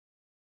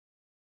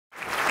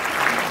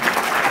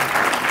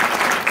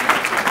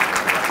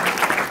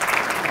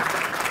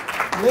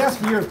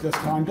last year at this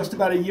time, just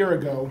about a year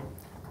ago,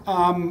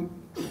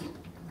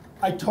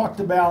 I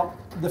talked about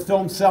the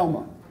film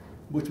Selma,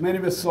 which many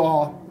of us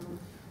saw,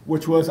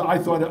 which was, I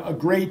thought, a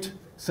great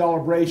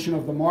celebration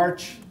of the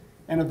march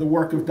and of the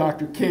work of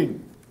Dr.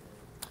 King.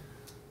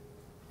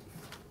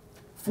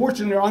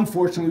 Fortunately or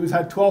unfortunately, we've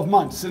had 12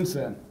 months since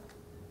then,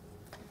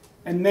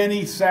 and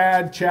many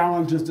sad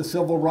challenges to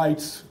civil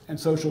rights and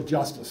social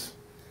justice,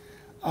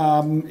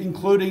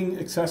 including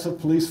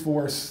excessive police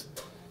force,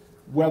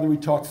 whether we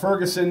talk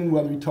Ferguson,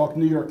 whether we talk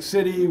New York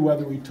City,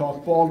 whether we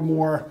talk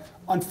Baltimore.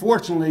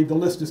 Unfortunately, the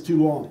list is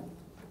too long.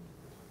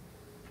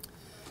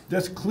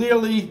 There's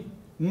clearly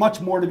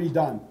much more to be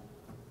done.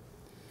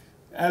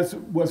 As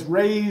was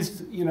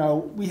raised,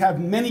 we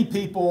have many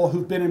people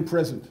who've been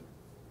imprisoned,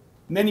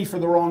 many for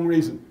the wrong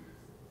reason.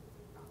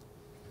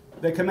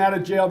 They come out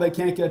of jail, they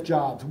can't get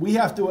jobs. We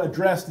have to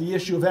address the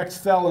issue of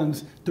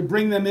ex-felons to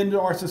bring them into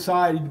our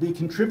society, to be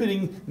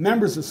contributing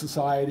members of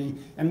society,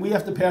 and we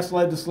have to pass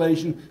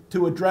legislation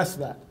to address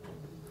that.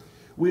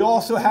 We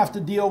also have to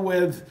deal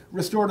with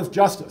restorative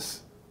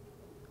justice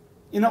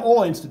in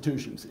all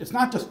institutions. It's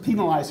not just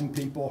penalizing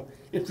people,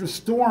 it's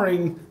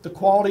restoring the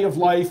quality of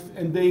life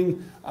and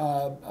being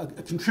a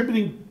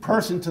contributing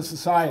person to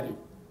society.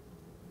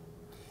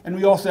 And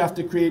we also have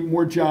to create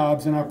more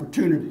jobs and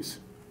opportunities.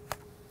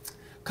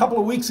 A couple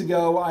of weeks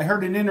ago, I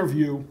heard an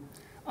interview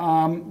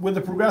with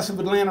the progressive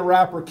Atlanta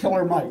rapper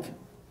Killer Mike.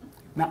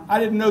 Now, I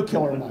didn't know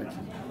Killer Mike.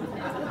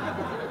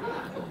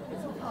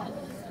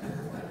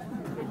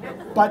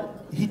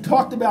 But he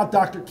talked about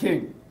Dr.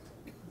 King,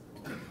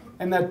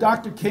 and that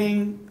Dr.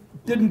 King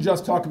didn't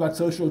just talk about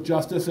social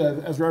justice,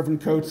 as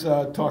Reverend Coates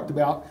talked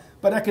about,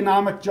 but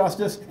economic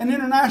justice and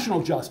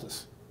international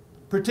justice,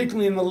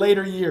 particularly in the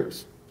later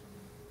years.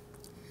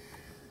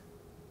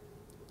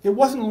 It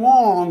wasn't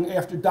long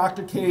after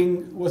Dr.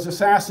 King was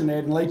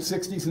assassinated in the late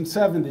 60s and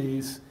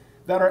 70s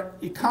that our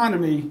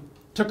economy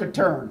took a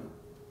turn,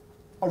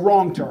 a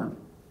wrong turn.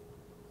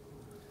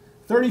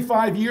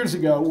 35 years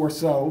ago or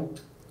so,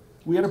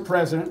 we had a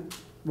president,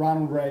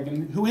 Ronald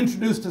Reagan, who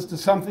introduced us to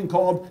something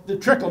called the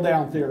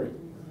trickle-down theory.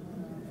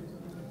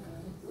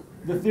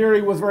 The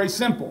theory was very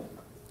simple.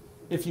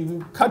 If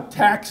you cut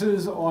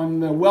taxes on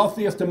the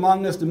wealthiest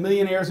among us, the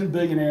millionaires and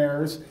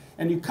billionaires,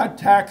 and you cut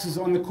taxes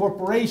on the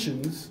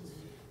corporations,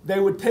 they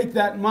would take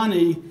that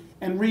money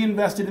and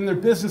reinvest it in their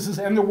businesses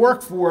and their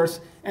workforce,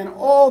 and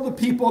all the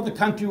people of the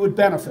country would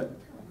benefit.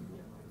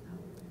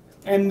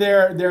 And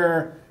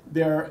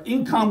their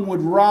income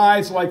would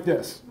rise like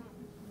this.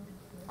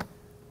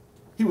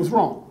 He was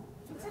wrong.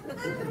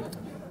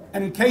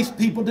 And in case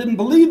people didn't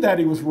believe that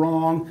he was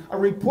wrong, a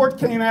report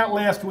came out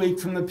last week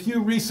from the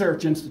Pew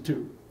Research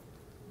Institute.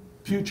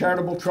 Pew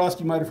Charitable Trust,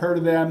 you might have heard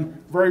of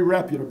them, very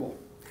reputable.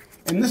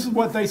 And this is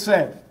what they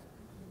said.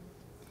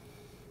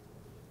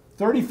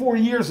 34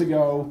 years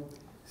ago,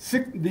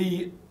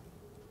 the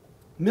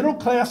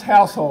middle-class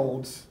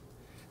households,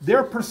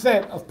 their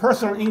percent of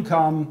personal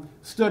income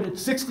stood at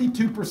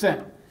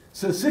 62%.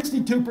 So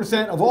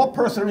 62% of all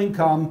personal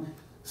income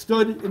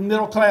stood in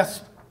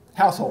middle-class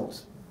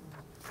households.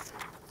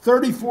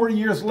 34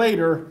 years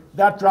later,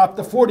 that dropped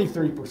to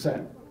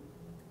 43%.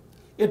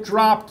 It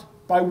dropped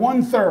by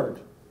 1/3.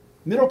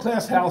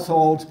 Middle-class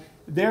households,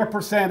 their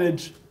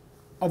percentage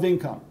of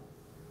income.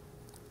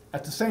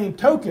 At the same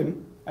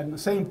token, at the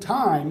same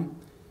time,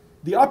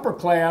 the upper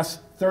class,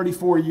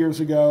 34 years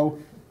ago,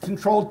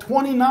 controlled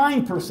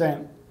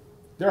 29%,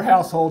 their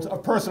households,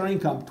 of personal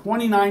income,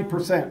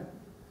 29%.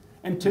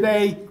 And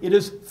today, it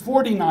is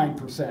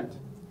 49%.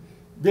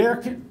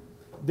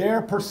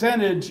 Their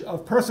percentage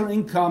of personal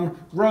income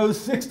rose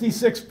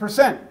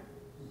 66%.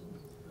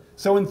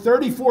 So in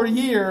 34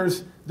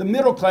 years, the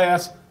middle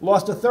class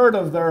lost 1/3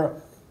 of their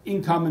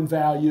income and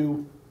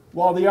value,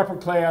 while the upper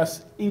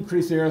class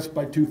increased theirs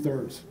by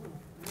 2/3.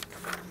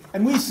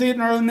 And we see it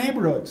in our own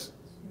neighborhoods.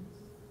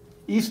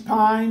 East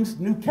Pines,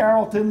 New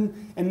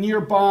Carrollton, and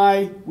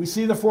nearby, we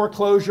see the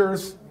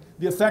foreclosures,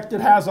 the effect it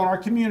has on our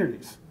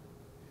communities.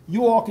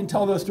 You all can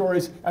tell those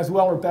stories as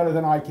well or better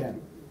than I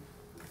can.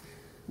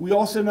 We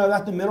also know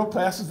that the middle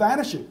class is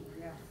vanishing.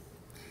 Yeah.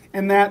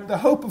 And that the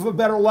hope of a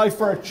better life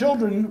for our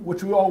children,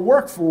 which we all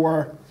work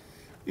for,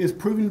 is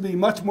proving to be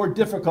much more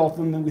difficult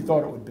than we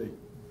thought it would be.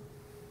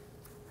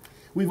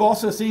 We've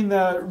also seen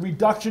the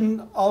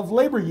reduction of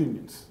labor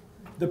unions.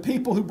 The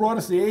people who brought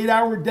us the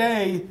 8-hour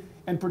day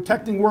and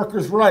protecting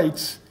workers'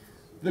 rights,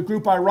 the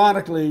group,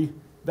 ironically,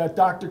 that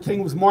Dr.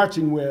 King was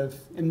marching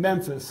with in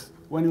Memphis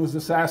when he was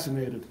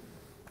assassinated.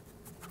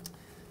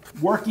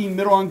 Working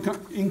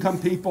middle-income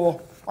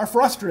people are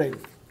frustrated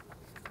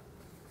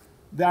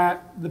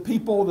that the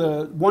people,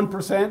 the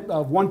 1%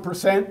 of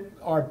 1%,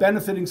 are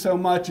benefiting so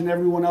much and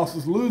everyone else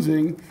is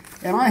losing.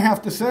 And I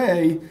have to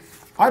say,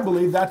 I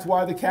believe that's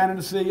why the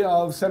candidacy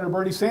of Senator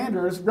Bernie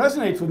Sanders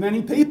resonates with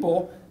many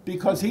people,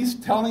 because he's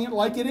telling it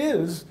like it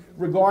is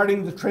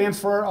regarding the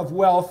transfer of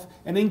wealth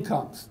and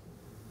incomes.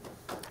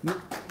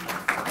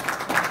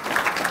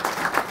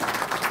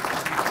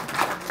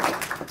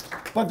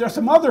 But there's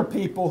some other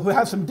people who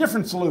have some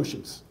different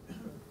solutions.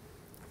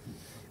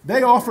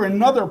 They offer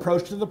another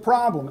approach to the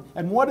problem.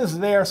 And what is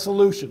their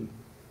solution?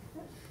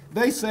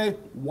 They say,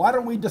 why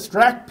don't we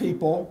distract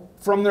people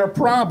from their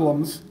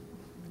problems,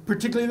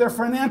 particularly their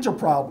financial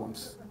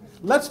problems?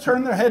 Let's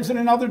turn their heads in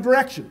another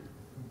direction.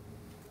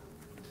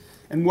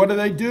 And what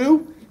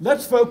do?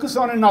 Let's focus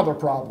on another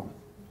problem.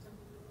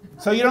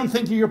 So you don't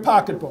think of your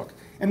pocketbook.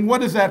 And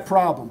what is that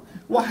problem?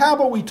 Well, how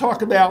about we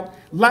talk about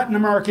Latin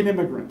American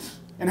immigrants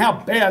and how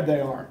bad they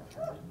are?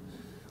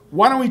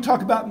 Why don't we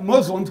talk about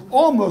Muslims,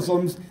 all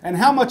Muslims, and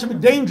how much of a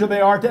danger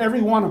they are to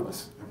every one of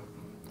us?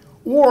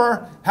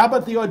 Or how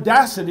about the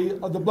audacity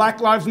of the Black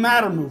Lives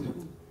Matter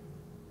movement?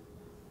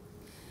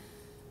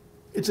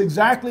 It's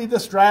exactly the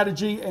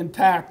strategy and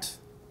tact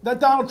that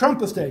Donald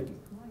Trump is taking.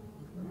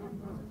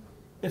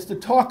 It's to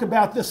talk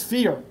about this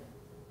fear,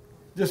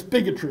 this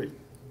bigotry.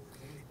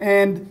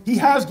 And he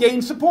has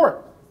gained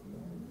support.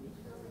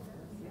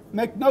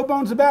 Make no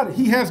bones about it.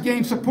 He has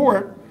gained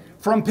support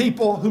from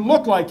people who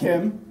look like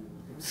him,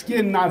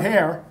 skin, not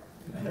hair,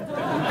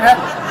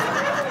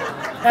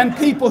 and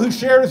people who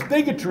share his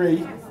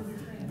bigotry,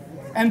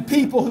 and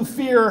people who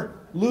fear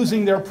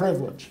losing their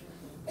privilege.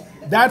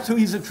 That's who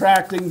he's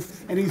attracting,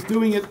 and he's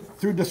doing it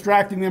through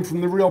distracting them from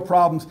the real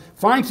problems.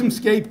 Find some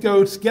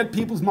scapegoats, get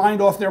people's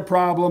mind off their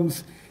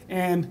problems,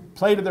 and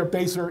play to their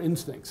baser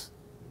instincts.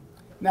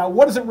 Now,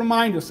 what does it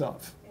remind us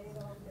of?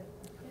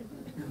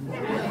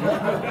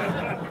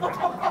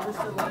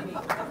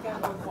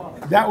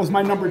 That was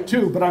my number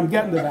 2, but I'm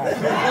getting to that.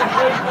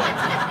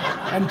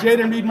 And Jay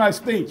didn't read my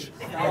speech.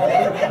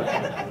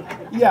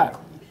 Yeah,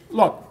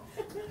 look,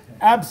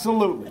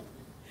 absolutely.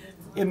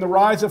 In the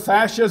rise of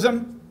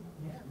fascism,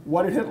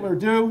 what did Hitler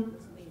do?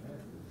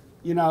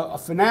 You know, a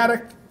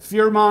fanatic,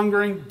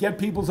 fear-mongering, get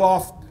people's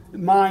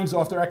minds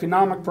off their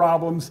economic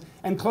problems.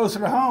 And closer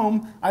to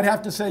home, I'd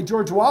have to say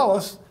George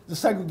Wallace, the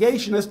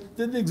segregationist,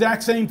 did the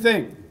exact same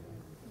thing.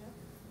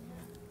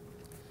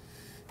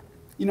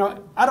 You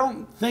know, I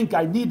don't think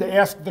I need to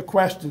ask the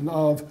question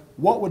of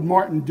what would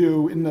Martin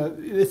do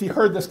if he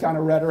heard this kind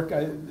of rhetoric.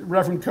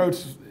 Reverend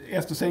Coates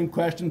asked the same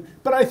question,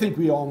 but I think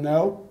we all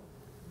know.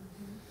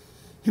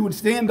 He would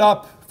stand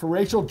up for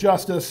racial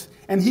justice,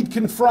 and he would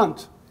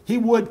confront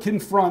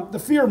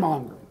the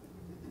fear-mongering.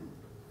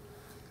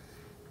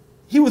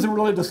 He was a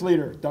religious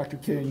leader, Dr.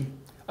 King,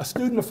 a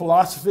student of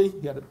philosophy,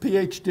 he had a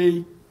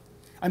PhD,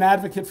 an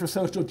advocate for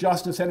social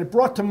justice, and it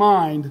brought to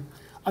mind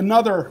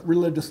another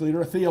religious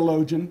leader, a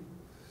theologian,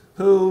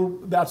 who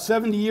about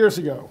 70 years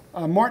ago,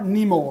 Martin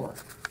Niemöller.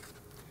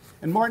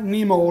 And Martin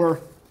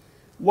Niemöller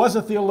was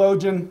a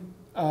theologian,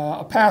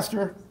 a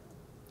pastor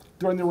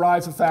during the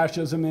rise of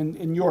fascism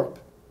in Europe.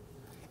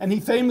 And he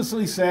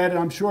famously said, and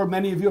I'm sure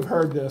many of you have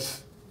heard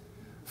this,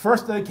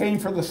 first they came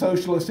for the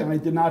socialists and I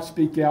did not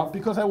speak out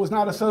because I was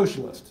not a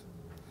socialist.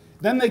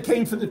 Then they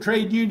came for the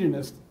trade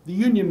unionists, the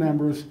union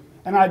members,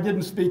 and I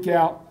didn't speak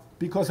out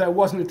because I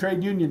wasn't a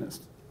trade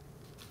unionist.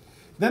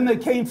 Then they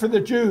came for the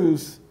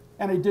Jews,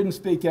 and I didn't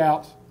speak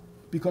out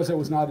because I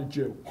was not a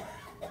Jew.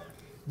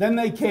 Then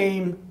they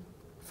came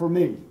for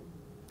me,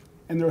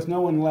 and there was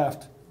no one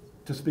left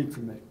to speak for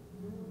me.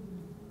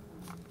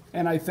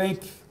 And I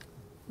think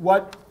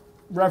what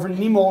Reverend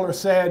Niemöller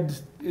said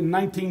in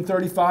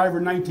 1935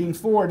 or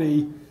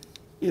 1940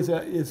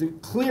 is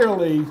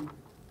clearly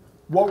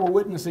what we're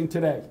witnessing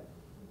today,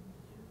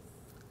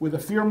 with the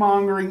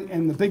fear-mongering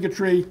and the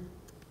bigotry.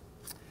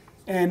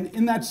 And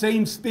in that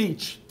same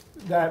speech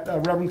that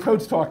Reverend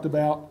Coates talked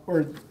about,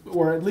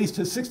 or at least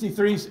his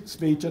 63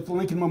 speech at the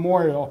Lincoln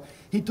Memorial,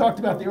 he talked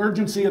about the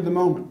urgency of the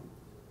moment.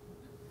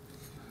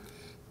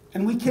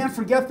 And we can't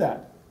forget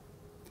that,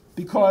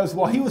 because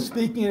while he was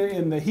speaking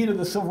in the heat of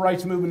the Civil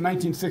Rights Movement in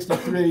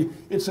 1963,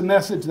 it's a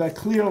message that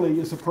clearly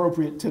is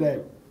appropriate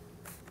today.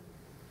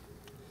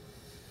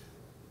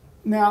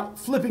 Now,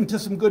 flipping to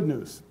some good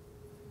news.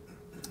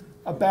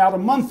 About a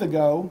month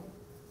ago,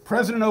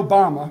 President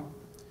Obama,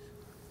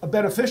 a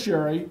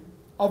beneficiary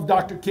of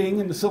Dr.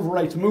 King and the Civil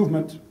Rights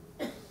Movement,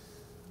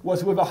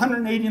 was with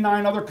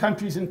 189 other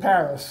countries in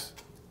Paris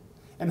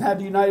and had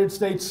the United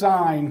States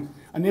sign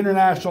an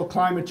international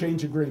climate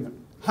change agreement.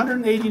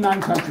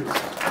 189 countries.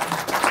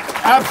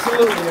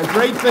 Absolutely, a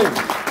great thing.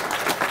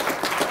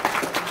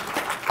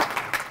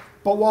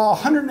 But while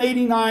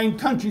 189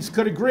 countries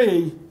could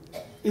agree,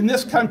 in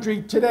this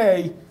country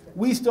today,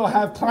 we still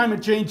have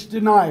climate change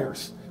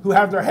deniers who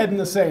have their head in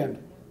the sand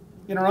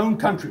in our own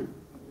country.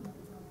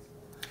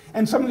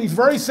 And some of these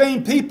very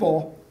same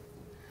people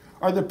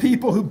are the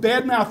people who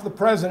badmouth the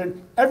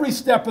president every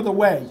step of the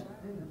way.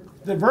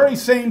 The very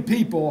same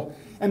people,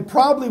 and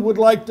probably would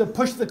like to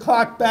push the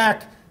clock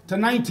back to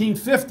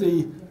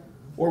 1950,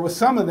 or with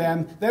some of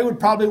them, they would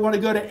probably want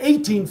to go to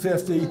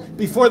 1850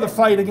 before the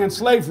fight against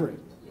slavery.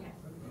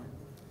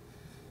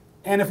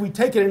 And if we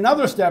take it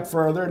another step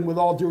further, and with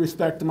all due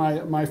respect to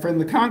my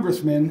friend the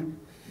congressman,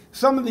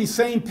 some of these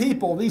same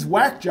people, these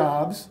whack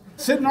jobs,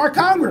 sit in our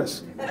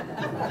Congress.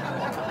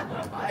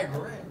 I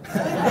agree.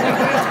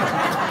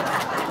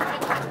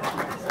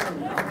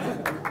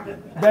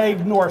 They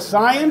ignore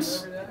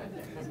science.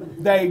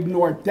 They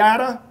ignore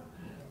data.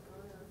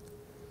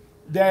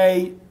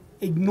 They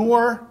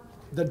ignore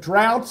the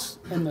droughts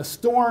and the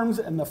storms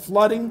and the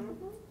flooding,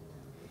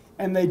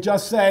 and they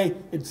just say,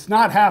 it's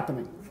not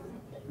happening.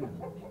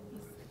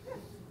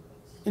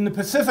 In the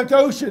Pacific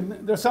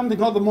Ocean, there's something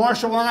called the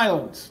Marshall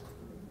Islands.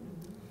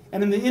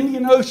 And in the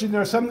Indian Ocean,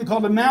 there's something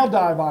called the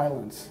Maldive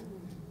Islands.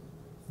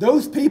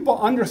 Those people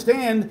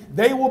understand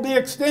they will be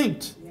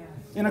extinct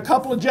in a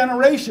couple of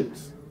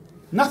generations.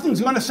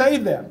 Nothing's going to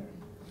save them.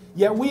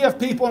 Yet we have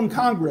people in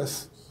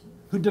Congress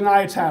who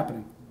deny it's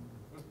happening.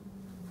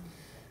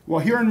 Well,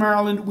 here in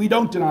Maryland, we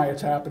don't deny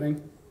it's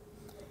happening.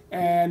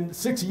 And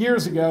 6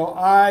 years ago,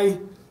 I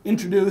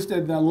introduced,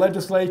 and the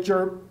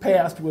legislature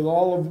passed with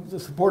all of the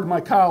support of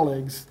my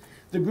colleagues,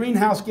 the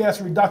Greenhouse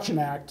Gas Reduction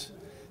Act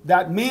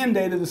that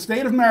mandated the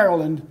state of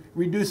Maryland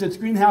reduce its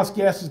greenhouse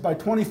gases by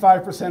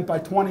 25% by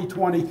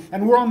 2020,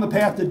 and we're on the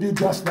path to do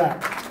just that.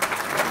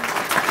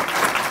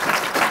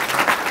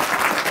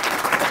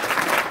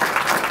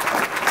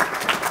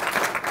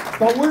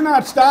 But we're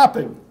not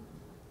stopping,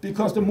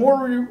 because the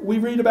more we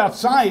read about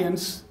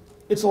science,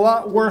 it's a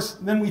lot worse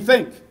than we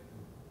think.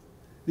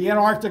 The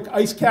Antarctic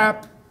ice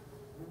cap,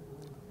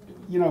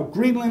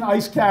 Greenland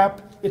ice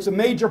cap, it's a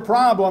major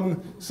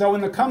problem. So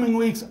in the coming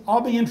weeks,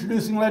 I'll be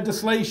introducing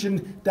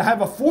legislation to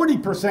have a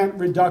 40%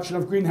 reduction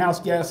of greenhouse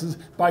gases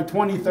by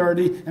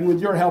 2030, and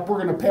with your help,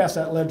 we're going to pass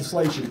that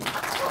legislation.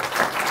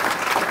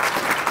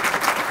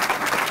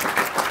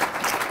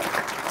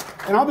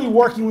 And I'll be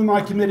working with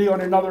my committee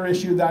on another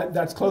issue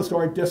that's close to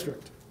our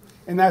district,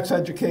 and that's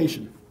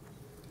education.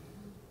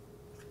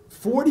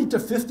 40 to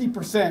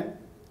 50%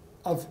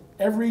 of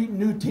every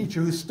new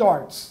teacher who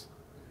starts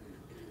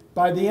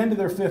by the end of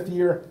their 5th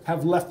year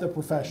have left the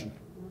profession.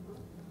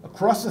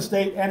 Across the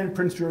state and in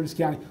Prince George's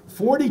County,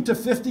 40 to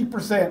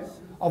 50%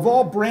 of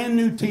all brand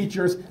new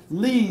teachers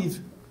leave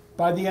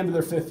by the end of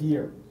their 5th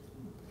year.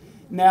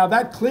 Now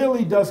that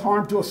clearly does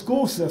harm to a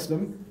school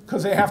system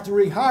because they have to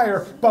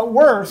rehire, but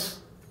worse,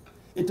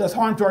 it does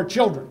harm to our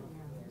children.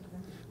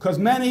 Because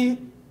many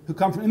who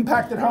come from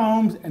impacted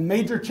homes and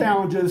major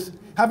challenges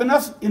have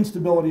enough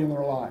instability in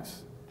their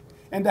lives.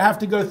 And to have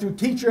to go through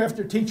teacher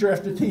after teacher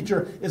after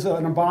teacher is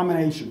an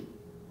abomination.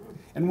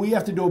 And we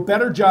have to do a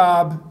better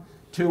job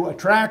to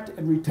attract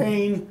and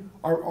retain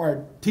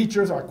our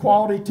teachers, our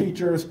quality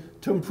teachers,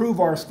 to improve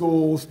our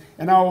schools.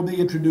 And I will be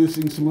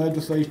introducing some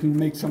legislation to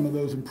make some of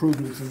those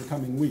improvements in the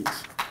coming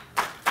weeks.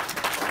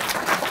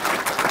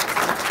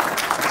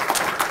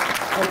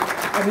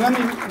 And let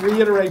me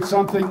reiterate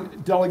something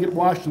Delegate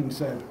Washington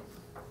said.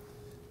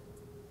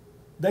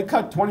 The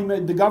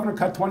governor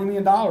cut $20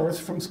 million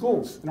from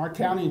schools in our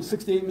county and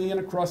 $68 million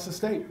across the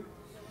state.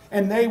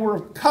 And they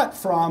were cut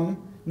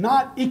from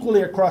not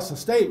equally across the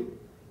state.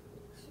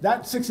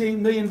 That $68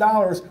 million,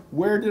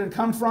 where did it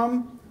come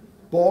from?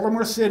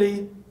 Baltimore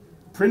City,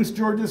 Prince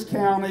George's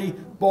County,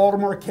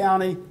 Baltimore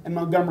County, and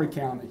Montgomery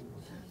County.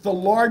 The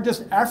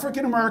largest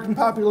African American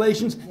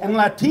populations and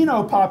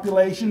Latino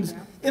populations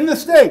in the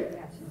state.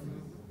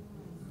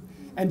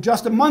 And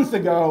just a month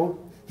ago,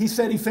 he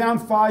said he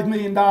found $5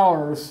 million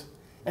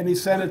and he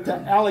sent it to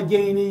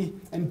Allegheny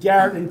and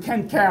Garrett and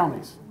Kent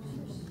counties,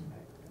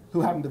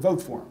 who happened to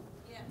vote for him.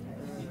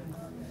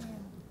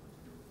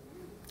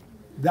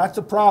 That's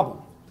a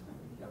problem.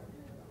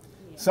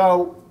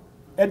 So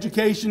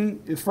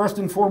education is first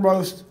and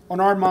foremost on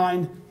our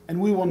mind, and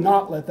we will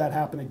not let that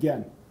happen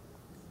again.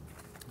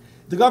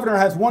 The governor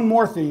has one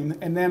more theme,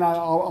 and then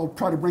I'll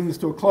try to bring this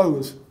to a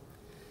close.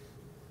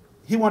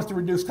 He wants to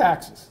reduce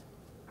taxes.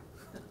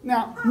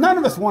 Now, none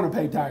of us want to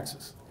pay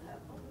taxes.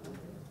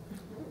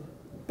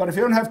 But if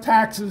you don't have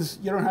taxes,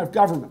 you don't have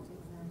government.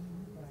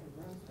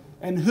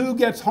 And who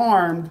gets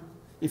harmed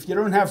if you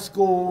don't have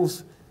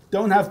schools,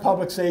 don't have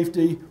public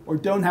safety, or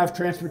don't have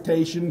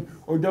transportation,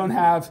 or don't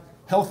have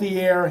healthy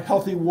air,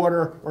 healthy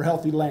water, or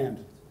healthy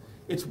land?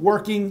 It's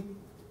working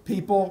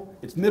people,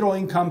 it's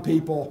middle-income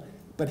people,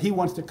 but he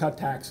wants to cut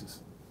taxes.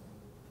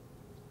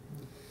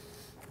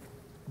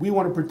 We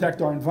want to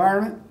protect our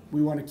environment.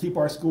 We want to keep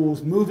our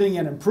schools moving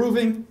and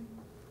improving.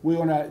 We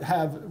want to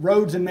have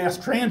roads and mass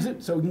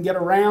transit so we can get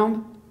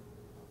around.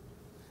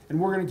 And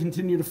we're going to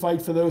continue to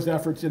fight for those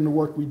efforts in the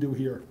work we do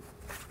here.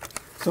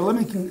 So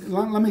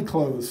let me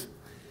close.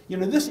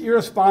 This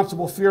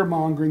irresponsible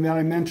fear-mongering that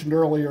I mentioned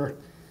earlier,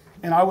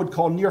 and I would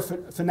call near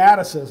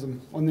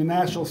fanaticism on the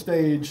national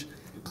stage,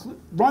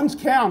 runs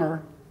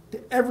counter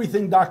to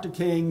everything Dr.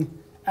 King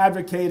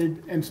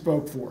advocated and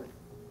spoke for,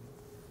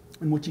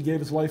 and which he gave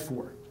his life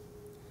for.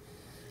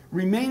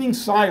 Remaining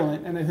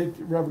silent, and I think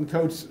Reverend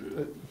Coates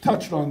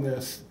touched on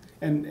this,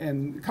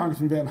 and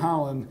Congressman Van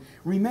Hollen,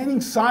 remaining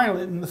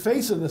silent in the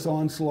face of this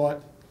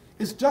onslaught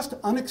is just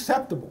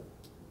unacceptable.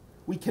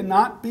 We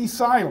cannot be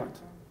silent.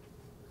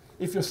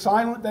 If you're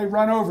silent, they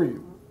run over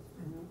you.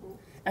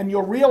 And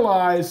you'll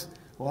realize,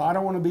 well, I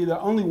don't want to be the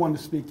only one to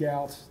speak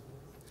out.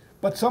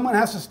 But someone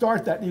has to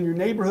start that in your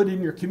neighborhood,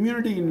 in your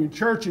community, in your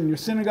church, in your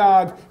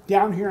synagogue,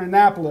 down here in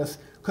Annapolis,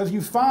 because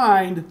you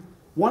find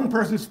one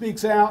person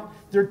speaks out,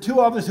 there are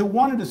 2 others who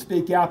wanted to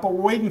speak out, but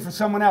were waiting for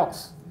someone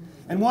else.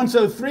 And once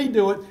those 3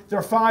 do it, there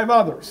are 5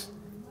 others.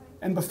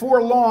 And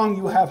before long,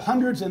 you have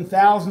hundreds and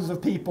thousands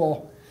of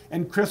people.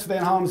 And Chris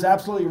Van Holm is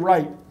absolutely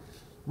right.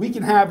 We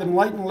can have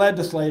enlightened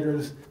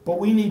legislators, but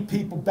we need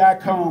people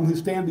back home who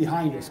stand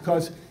behind us,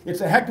 because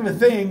it's a heck of a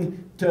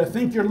thing to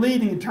think you're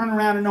leading and turn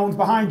around and no one's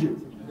behind you.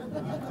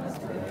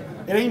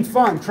 It ain't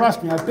fun,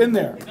 trust me, I've been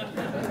there.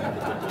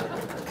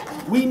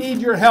 We need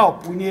your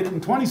help. We need it in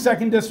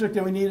 22nd District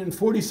and we need it in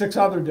 46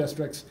 other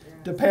districts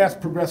to pass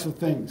progressive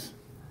things.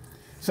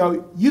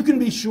 So you can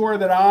be sure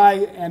that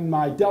I and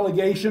my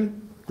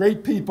delegation,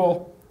 great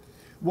people,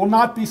 will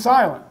not be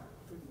silent.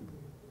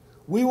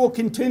 We will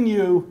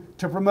continue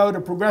to promote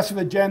a progressive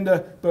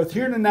agenda both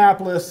here in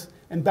Annapolis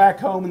and back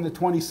home in the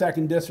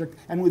 22nd District.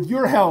 And with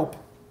your help,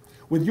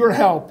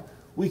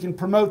 we can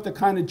promote the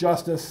kind of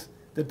justice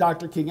that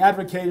Dr. King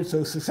advocated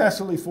so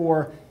successfully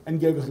for and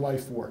gave his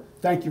life for.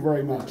 Thank you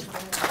very much.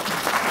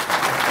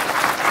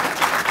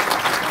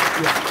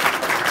 Yeah.